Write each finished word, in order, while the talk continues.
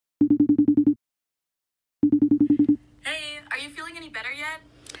are you feeling any better yet?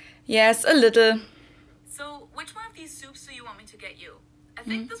 Yes, a little. So, which one of these soups do you want me to get you? I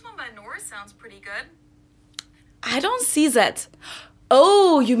think this one by Knorr sounds pretty good. I don't see that.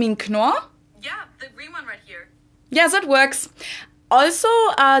 Oh, you mean Knorr? Yeah, the green one right here. Yeah, that works. Also,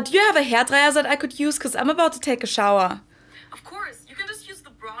 do you have a hairdryer that I could use? Because I'm about to take a shower. Of course, you can just use the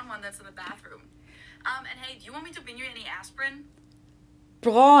Braun one that's in the bathroom. And hey, do you want me to bring you any aspirin?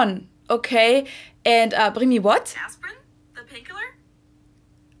 Braun, okay. And bring me what? Aspirin? The painkiller?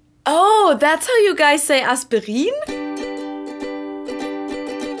 Oh, that's how you guys say Aspirin?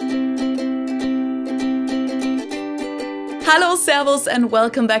 Hello, servus, and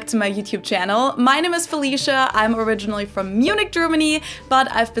welcome back to my YouTube channel. My name is Felicia. I'm originally from Munich, Germany, but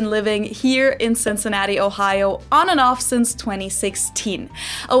I've been living here in Cincinnati, Ohio, on and off since 2016.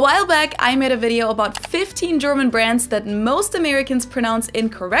 A while back, I made a video about 15 German brands that most Americans pronounce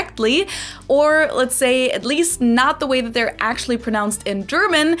incorrectly, or let's say at least not the way that they're actually pronounced in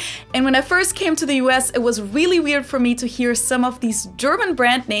German. And when I first came to the US, it was really weird for me to hear some of these German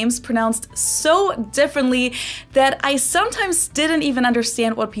brand names pronounced so differently that I sometimes didn't even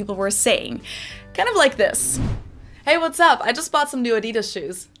understand what people were saying. Kind of like this. Hey, what's up? I just bought some new Adidas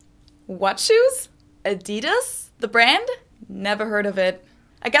shoes. What shoes? Adidas? The brand? Never heard of it.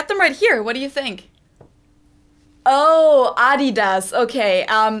 I got them right here. What do you think? Oh, Adidas. Okay,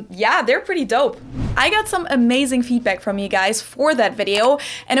 yeah, they're pretty dope. I got some amazing feedback from you guys for that video,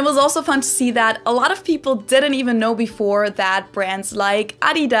 and it was also fun to see that a lot of people didn't even know before that brands like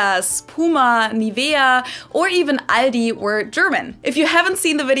Adidas, Puma, Nivea, or even Aldi were German. If you haven't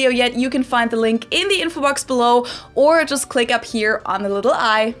seen the video yet, you can find the link in the info box below, or just click up here on the little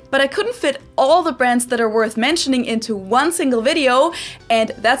eye. But I couldn't fit all the brands that are worth mentioning into one single video, and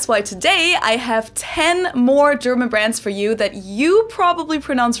that's why today I have 10 more German brands for you that you probably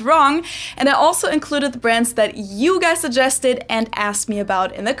pronounce wrong, and I also included the brands that you guys suggested and asked me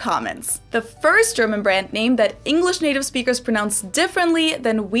about in the comments. The first German brand name that English native speakers pronounce differently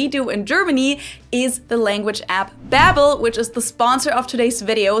than we do in Germany is the language app Babbel, which is the sponsor of today's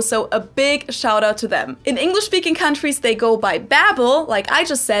video, so a big shout out to them. In English-speaking countries, they go by Babbel, like I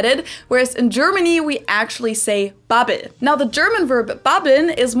just said it, whereas in Germany, we actually say Babbel. Now, the German verb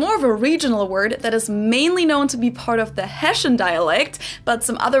babbeln is more of a regional word that is mainly known to be part of the Hessian dialect, but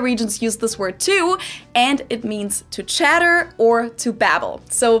some other regions use this word too, and it means to chatter or to babble.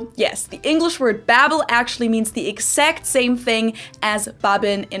 So yes, the English word Babbel actually means the exact same thing as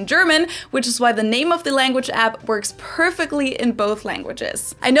babbeln in German, which is why the name of the language app works perfectly in both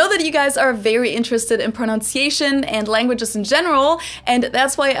languages. I know that you guys are very interested in pronunciation and languages in general, and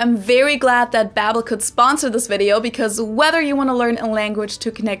that's why I'm very glad that Babbel could sponsor this video, because whether you want to learn a language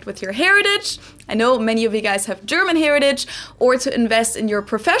to connect with your heritage, I know many of you guys have German heritage, or to invest in your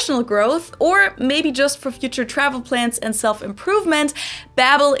professional growth, or maybe just for future travel plans and self-improvement,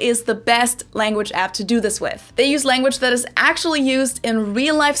 Babbel is the best language app to do this with. They use language that is actually used in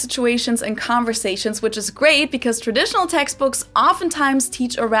real-life situations and conversations, which is great because traditional textbooks oftentimes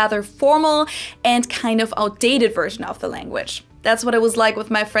teach a rather formal and kind of outdated version of the language. That's what it was like with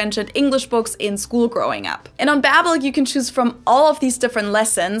my French and English books in school growing up. And on Babbel, you can choose from all of these different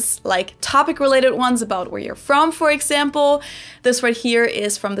lessons, like topic-related ones about where you're from, for example. This right here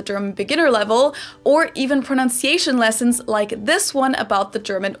is from the German beginner level, or even pronunciation lessons like this one about the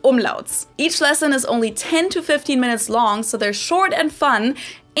German umlauts. Each lesson is only 10 to 15 minutes long, so they're short and fun.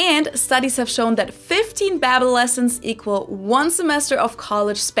 And studies have shown that 15 Babbel lessons equal 1 semester of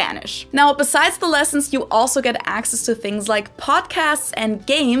college Spanish. Now, besides the lessons, you also get access to things like podcasts and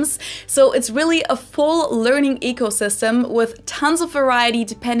games, so it's really a full learning ecosystem with tons of variety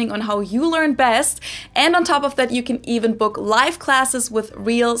depending on how you learn best. And on top of that, you can even book live classes with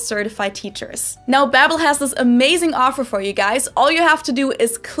real certified teachers. Now, Babbel has this amazing offer for you guys. All you have to do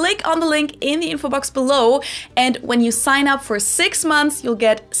is click on the link in the info box below, and when you sign up for 6 months, you'll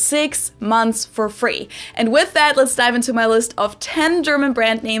get 6 months for free. And with that, let's dive into my list of 10 German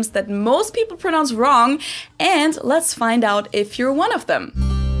brand names that most people pronounce wrong, and let's find out if you're one of them.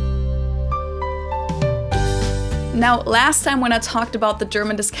 Now, last time when I talked about the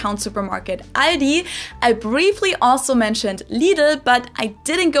German discount supermarket Aldi, I briefly also mentioned Lidl, but I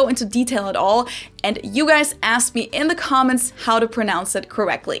didn't go into detail at all, and you guys asked me in the comments how to pronounce it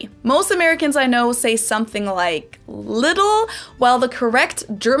correctly. Most Americans I know say something like Lidl, while the correct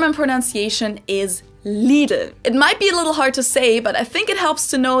German pronunciation is Lidl. It might be a little hard to say, but I think it helps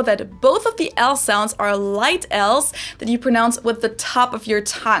to know that both of the L sounds are light Ls that you pronounce with the top of your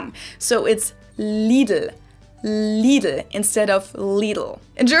tongue. So it's Lidl. Lidl instead of Lidl.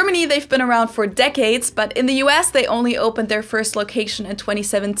 In Germany, they've been around for decades, but in the US, they only opened their first location in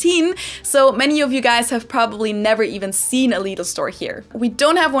 2017, so many of you guys have probably never even seen a Lidl store here. We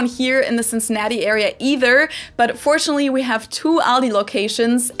don't have one here in the Cincinnati area either, but fortunately we have 2 Aldi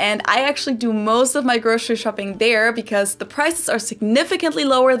locations, and I actually do most of my grocery shopping there because the prices are significantly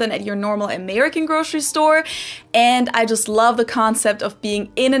lower than at your normal American grocery store, and I just love the concept of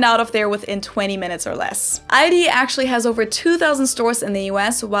being in and out of there within 20 minutes or less. Aldi actually has over 2,000 stores in the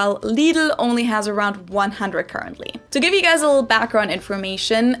US, while Lidl only has around 100 currently. To give you guys a little background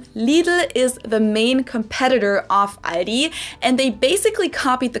information, Lidl is the main competitor of Aldi, and they basically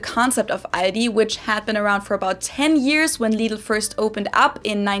copied the concept of Aldi, which had been around for about 10 years when Lidl first opened up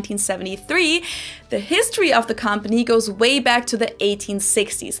in 1973. The history of the company goes way back to the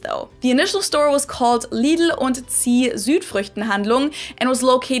 1860s though. The initial store was called Lidl und Zieh Südfrüchtenhandlung and was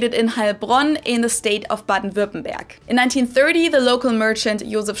located in Heilbronn in the state of Baden-Württemberg. In 1930, the local merchant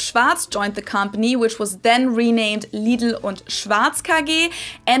Josef Schwarz joined the company, which was then renamed Lidl und Schwarz KG,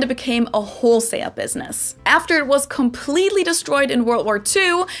 and it became a wholesale business. After it was completely destroyed in World War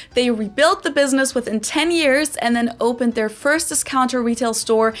II, they rebuilt the business within 10 years and then opened their first discounter retail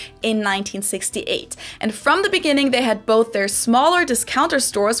store in 1968. And from the beginning, they had both their smaller discounter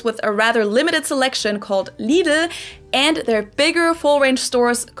stores with a rather limited selection called Lidl and their bigger full-range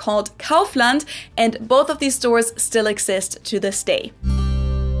stores called Kaufland, and both of these stores still exist to this day.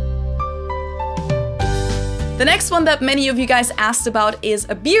 The next one that many of you guys asked about is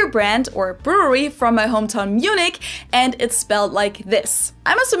a beer brand or brewery from my hometown Munich, and it's spelled like this.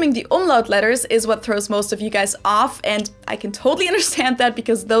 I'm assuming the umlaut letters is what throws most of you guys off, and I can totally understand that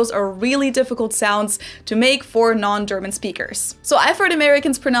because those are really difficult sounds to make for non-German speakers. So I've heard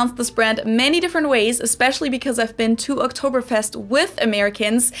Americans pronounce this brand many different ways, especially because I've been to Oktoberfest with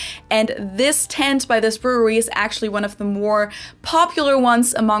Americans, and this tent by this brewery is actually one of the more popular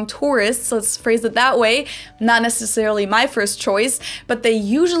ones among tourists, let's phrase it that way. Not necessarily my first choice, but they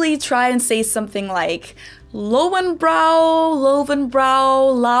usually try and say something like Löwenbräu,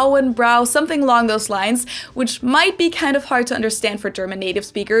 something along those lines, which might be kind of hard to understand for German native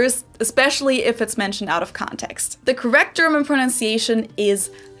speakers, especially if it's mentioned out of context. The correct German pronunciation is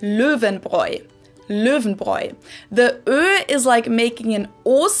Löwenbräu. Löwenbräu. The Ö is like making an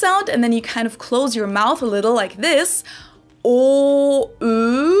O sound, and then you kind of close your mouth a little like this. O,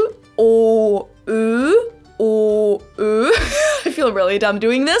 Ö, O, Ö. O, Ö. I feel really dumb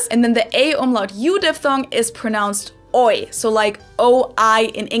doing this. And then the A umlaut U diphthong is pronounced Oi, so like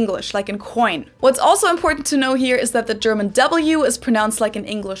O-I in English, like in coin. What's also important to know here is that the German W is pronounced like in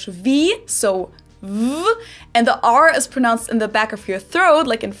English V, so V, and the R is pronounced in the back of your throat,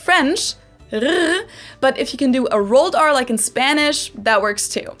 like in French, R, but if you can do a rolled R like in Spanish, that works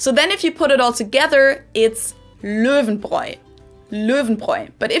too. So then if you put it all together, it's Löwenbräu. Löwenbräu.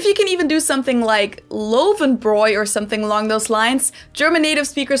 But if you can even do something like Löwenbräu or something along those lines, German native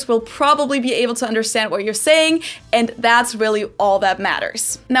speakers will probably be able to understand what you're saying, and that's really all that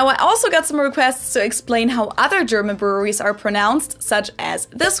matters. Now, I also got some requests to explain how other German breweries are pronounced, such as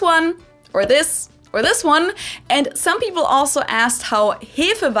this one, or this one, and some people also asked how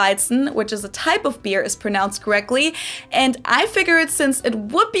Hefeweizen, which is a type of beer, is pronounced correctly, and I figured since it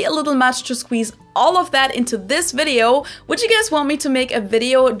would be a little much to squeeze all of that into this video, would you guys want me to make a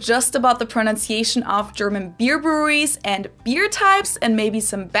video just about the pronunciation of German beer breweries and beer types and maybe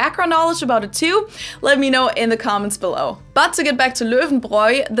some background knowledge about it too? Let me know in the comments below. But to get back to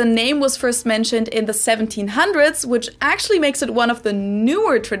Löwenbräu, the name was first mentioned in the 1700s, which actually makes it one of the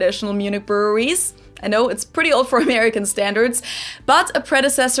newer traditional Munich breweries. I know it's pretty old for American standards, but a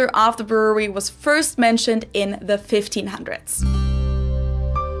predecessor of the brewery was first mentioned in the 1500s.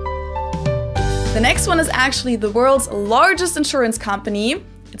 The next one is actually the world's largest insurance company.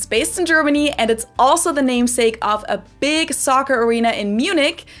 It's based in Germany, and it's also the namesake of a big soccer arena in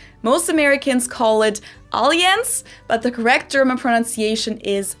Munich. Most Americans call it Allianz, but the correct German pronunciation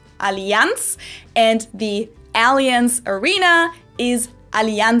is Allianz, and the Allianz Arena is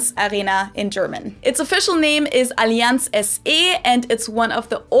Allianz Arena in German. Its official name is Allianz SE, and it's one of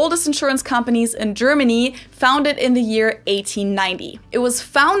the oldest insurance companies in Germany, founded in the year 1890. It was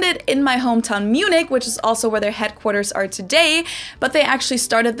founded in my hometown Munich, which is also where their headquarters are today, but they actually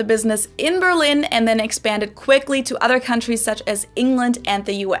started the business in Berlin and then expanded quickly to other countries such as England and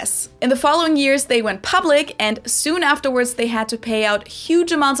the US. In the following years, they went public, and soon afterwards they had to pay out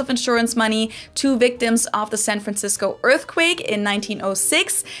huge amounts of insurance money to victims of the San Francisco earthquake in 1906.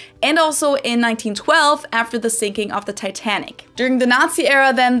 1906 and also in 1912 after the sinking of the Titanic. During the Nazi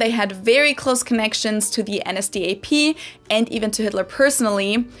era then, they had very close connections to the NSDAP and even to Hitler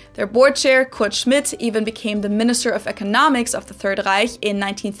personally. Their board chair, Kurt Schmidt, even became the Minister of Economics of the Third Reich in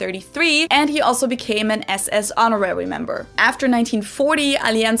 1933, and he also became an SS honorary member. After 1940,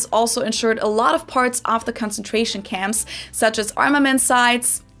 Allianz also ensured a lot of parts of the concentration camps, such as armament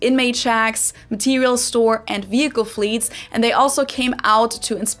sites, inmate shacks, material store, and vehicle fleets, and they also came out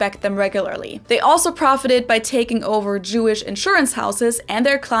to inspect them regularly. They also profited by taking over Jewish insurance houses and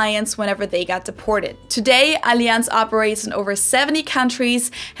their clients whenever they got deported. Today, Allianz operates in over 70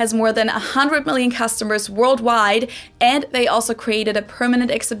 countries, has more than 100 million customers worldwide, and they also created a permanent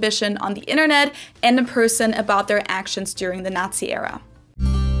exhibition on the internet and in person about their actions during the Nazi era.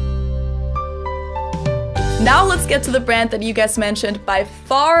 Now let's get to the brand that you guys mentioned by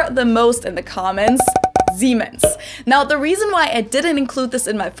far the most in the comments, Siemens. Now the reason why I didn't include this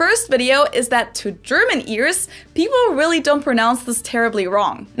in my first video is that to German ears, people really don't pronounce this terribly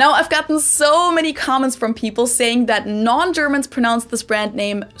wrong. Now I've gotten so many comments from people saying that non-Germans pronounce this brand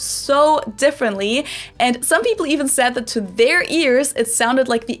name so differently, and some people even said that to their ears it sounded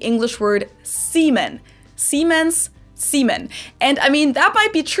like the English word Siemen. Siemens, Siemen. And I mean, that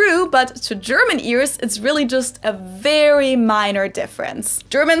might be true, but to German ears, it's really just a very minor difference.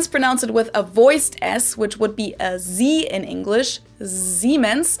 Germans pronounce it with a voiced S, which would be a Z in English,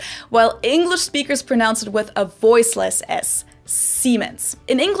 Siemens, while English speakers pronounce it with a voiceless S, Siemens.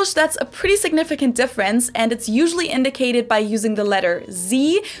 In English, that's a pretty significant difference, and it's usually indicated by using the letter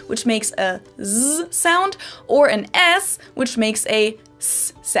Z, which makes a Z sound, or an S, which makes a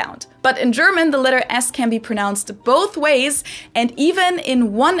S sound. But in German, the letter S can be pronounced both ways, and even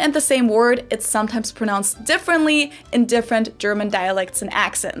in one and the same word, it's sometimes pronounced differently in different German dialects and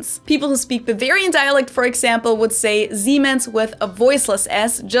accents. People who speak Bavarian dialect, for example, would say Siemens with a voiceless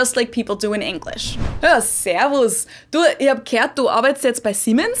S, just like people do in English. Ja, servus. Du, ich hab gehört, du arbeitest jetzt bei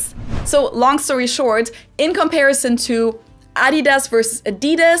Siemens? So, long story short, in comparison to Adidas versus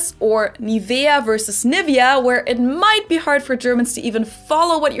Adidas or Nivea versus Nivea, where it might be hard for Germans to even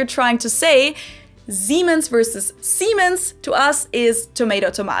follow what you're trying to say, Siemens versus Siemens to us is tomato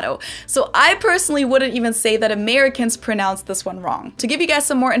tomato. So I personally wouldn't even say that Americans pronounce this one wrong. To give you guys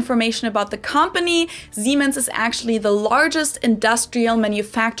some more information about the company, Siemens is actually the largest industrial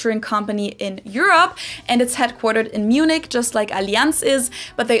manufacturing company in Europe, and it's headquartered in Munich, just like Allianz is,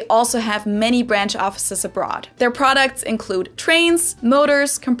 but they also have many branch offices abroad. Their products include trains,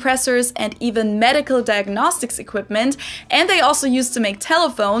 motors, compressors, and even medical diagnostics equipment, and they also used to make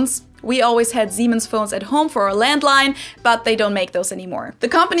telephones. We always had Siemens phones at home for our landline, but they don't make those anymore. The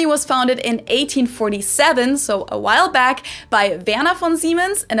company was founded in 1847, so a while back, by Werner von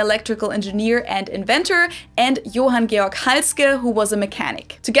Siemens, an electrical engineer and inventor, and Johann Georg Halske, who was a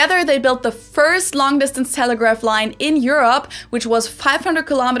mechanic. Together, they built the first long-distance telegraph line in Europe, which was 500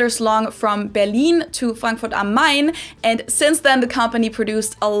 kilometers long from Berlin to Frankfurt am Main, and since then the company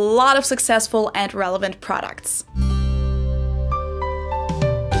produced a lot of successful and relevant products.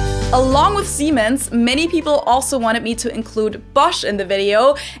 Along with Siemens, many people also wanted me to include Bosch in the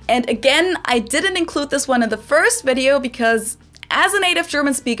video, and again, I didn't include this one in the first video because as a native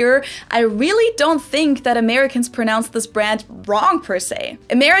German speaker, I really don't think that Americans pronounce this brand wrong per se.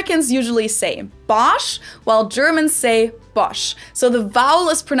 Americans usually say Bosch, while Germans say Bosch. So the vowel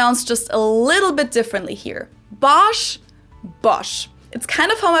is pronounced just a little bit differently here. Bosch, Bosch. It's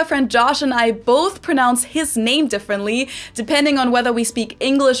kind of how my friend Josh and I both pronounce his name differently. Depending on whether we speak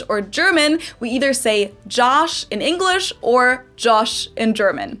English or German, we either say Josh in English or Josh in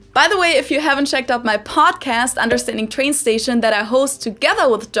German. By the way, if you haven't checked out my podcast, Understanding Train Station, that I host together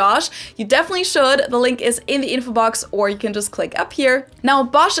with Josh, you definitely should. The link is in the info box, or you can just click up here. Now,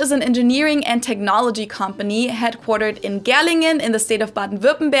 Bosch is an engineering and technology company headquartered in Gerlingen in the state of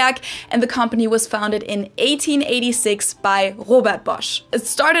Baden-Württemberg, and the company was founded in 1886 by Robert Bosch. It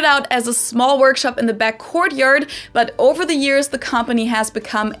started out as a small workshop in the back courtyard, but over the years the company has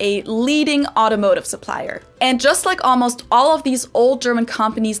become a leading automotive supplier. And just like almost all of these old German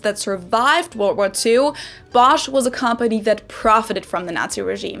companies that survived World War II, Bosch was a company that profited from the Nazi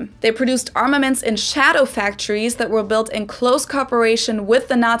regime. They produced armaments in shadow factories that were built in close cooperation with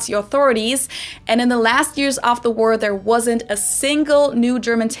the Nazi authorities, and in the last years of the war there wasn't a single new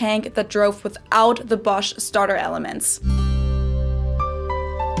German tank that drove without the Bosch starter elements.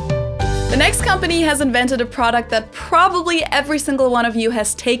 The next company has invented a product that probably every single one of you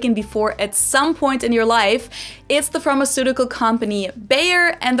has taken before at some point in your life. It's the pharmaceutical company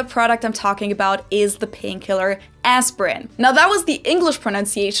Bayer, and the product I'm talking about is the painkiller Aspirin. Now that was the English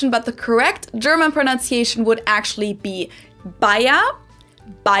pronunciation, but the correct German pronunciation would actually be Bayer,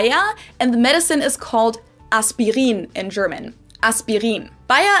 Bayer, and the medicine is called Aspirin in German. Aspirin.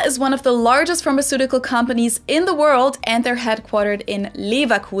 Bayer is one of the largest pharmaceutical companies in the world, and they're headquartered in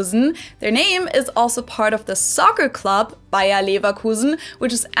Leverkusen. Their name is also part of the soccer club Bayer Leverkusen,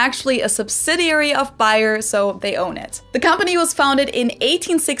 which is actually a subsidiary of Bayer, so they own it. The company was founded in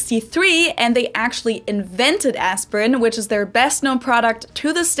 1863, and they actually invented aspirin, which is their best known product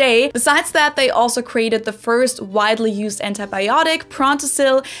to this day. Besides that, they also created the first widely used antibiotic,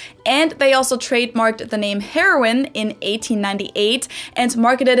 Prontosil, and they also trademarked the name heroin in 1898 and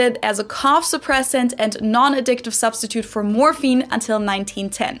marketed it as a cough suppressant and non-addictive substitute for morphine until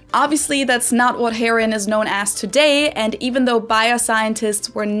 1910. Obviously, that's not what heroin is known as today, and even though Bayer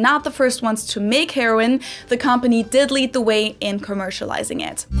scientists were not the first ones to make heroin, the company did lead the way in commercializing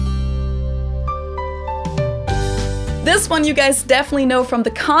it. This one you guys definitely know from the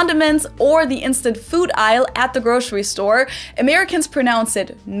condiments or the instant food aisle at the grocery store. Americans pronounce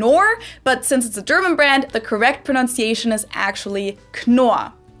it Knorr, but since it's a German brand, the correct pronunciation is actually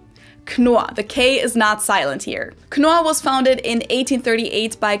Knorr. Knorr. The K is not silent here. Knorr was founded in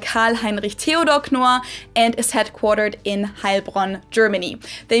 1838 by Karl Heinrich Theodor Knorr and is headquartered in Heilbronn, Germany.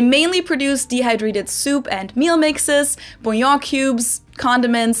 They mainly produce dehydrated soup and meal mixes, bouillon cubes,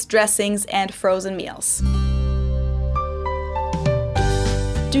 condiments, dressings, and frozen meals.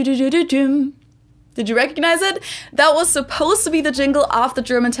 Did you recognize it? That was supposed to be the jingle of the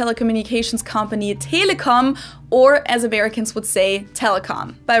German telecommunications company Telekom, or as Americans would say,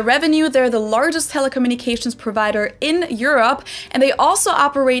 Telekom. By revenue, they're the largest telecommunications provider in Europe, and they also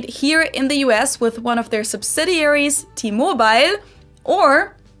operate here in the US with one of their subsidiaries, T-Mobile,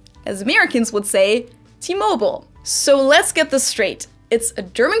 or as Americans would say, T-Mobile. So let's get this straight. It's a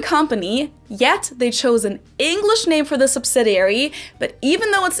German company, yet they chose an English name for the subsidiary, but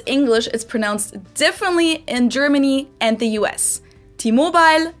even though it's English, it's pronounced differently in Germany and the US.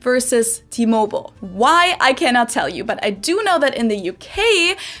 T-Mobile versus T-Mobile. Why? I cannot tell you, but I do know that in the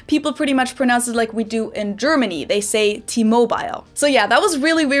UK, people pretty much pronounce it like we do in Germany. They say T-Mobile. So yeah, that was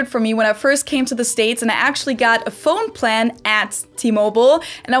really weird for me when I first came to the States and I actually got a phone plan at T-Mobile,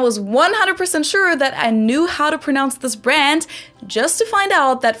 and I was 100% sure that I knew how to pronounce this brand, just to find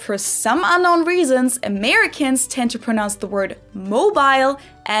out that for some unknown reasons, Americans tend to pronounce the word mobile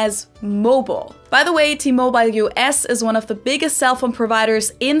as mobile. By the way, T-Mobile US is one of the biggest cell phone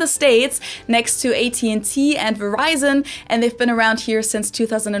providers in the States, next to AT&T and Verizon, and they've been around here since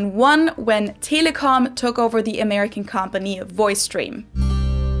 2001 when Telekom took over the American company VoiceStream.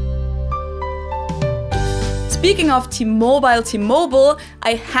 Speaking of T-Mobile,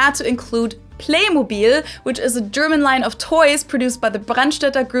 I had to include Playmobil, which is a German line of toys produced by the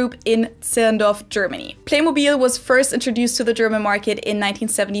Brandstätter Group in Zirndorf, Germany. Playmobil was first introduced to the German market in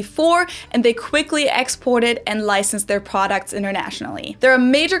 1974, and they quickly exported and licensed their products internationally. They're a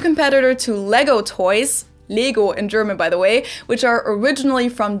major competitor to Lego toys, Lego in German by the way, which are originally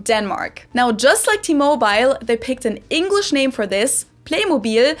from Denmark. Now, just like T-Mobile, they picked an English name for this,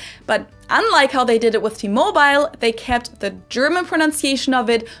 Playmobil, but unlike how they did it with T-Mobile, they kept the German pronunciation of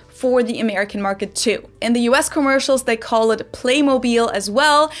it for the American market too. In the US commercials, they call it Playmobil as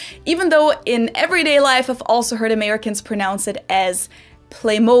well, even though in everyday life I've also heard Americans pronounce it as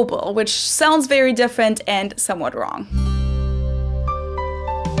Playmobil, which sounds very different and somewhat wrong.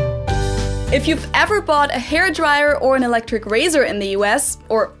 If you've ever bought a hairdryer or an electric razor in the US,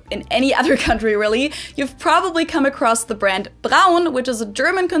 or in any other country really, you've probably come across the brand Braun, which is a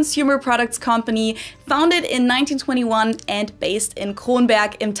German consumer products company founded in 1921 and based in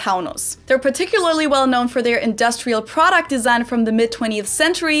Kronberg im Taunus. They're particularly well known for their industrial product design from the mid-20th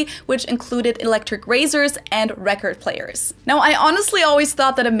century, which included electric razors and record players. Now, I honestly always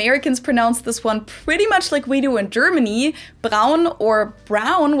thought that Americans pronounced this one pretty much like we do in Germany, Braun or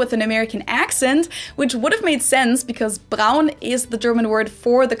brown with an American accent, which would have made sense because braun is the German word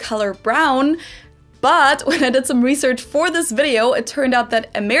for the color brown. But when I did some research for this video, it turned out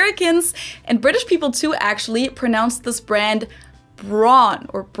that Americans and British people too actually pronounced this brand Braun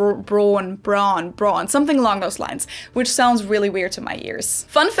or Braun, something along those lines, which sounds really weird to my ears.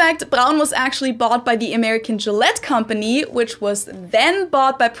 Fun fact, Braun was actually bought by the American Gillette company, which was then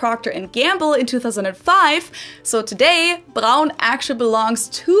bought by Procter & Gamble in 2005. So today, Braun actually belongs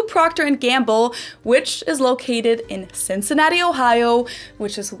to Procter & Gamble, which is located in Cincinnati, Ohio,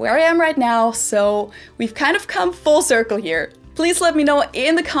 which is where I am right now. So we've kind of come full circle here. Please let me know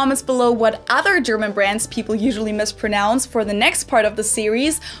in the comments below what other German brands people usually mispronounce for the next part of the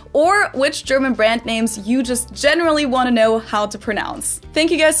series, or which German brand names you just generally want to know how to pronounce.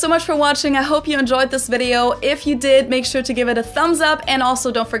 Thank you guys so much for watching. I hope you enjoyed this video. If you did, make sure to give it a thumbs up, and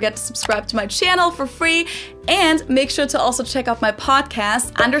also don't forget to subscribe to my channel for free. And make sure to also check out my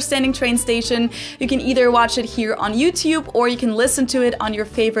podcast, Understanding Train Station. You can either watch it here on YouTube or you can listen to it on your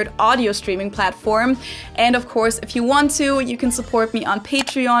favorite audio streaming platform. And of course, if you want to, you can support me on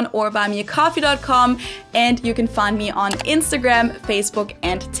Patreon or buymeacoffee.com. And you can find me on Instagram, Facebook,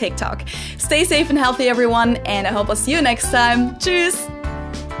 and TikTok. Stay safe and healthy, everyone, and I hope I'll see you next time. Tschüss!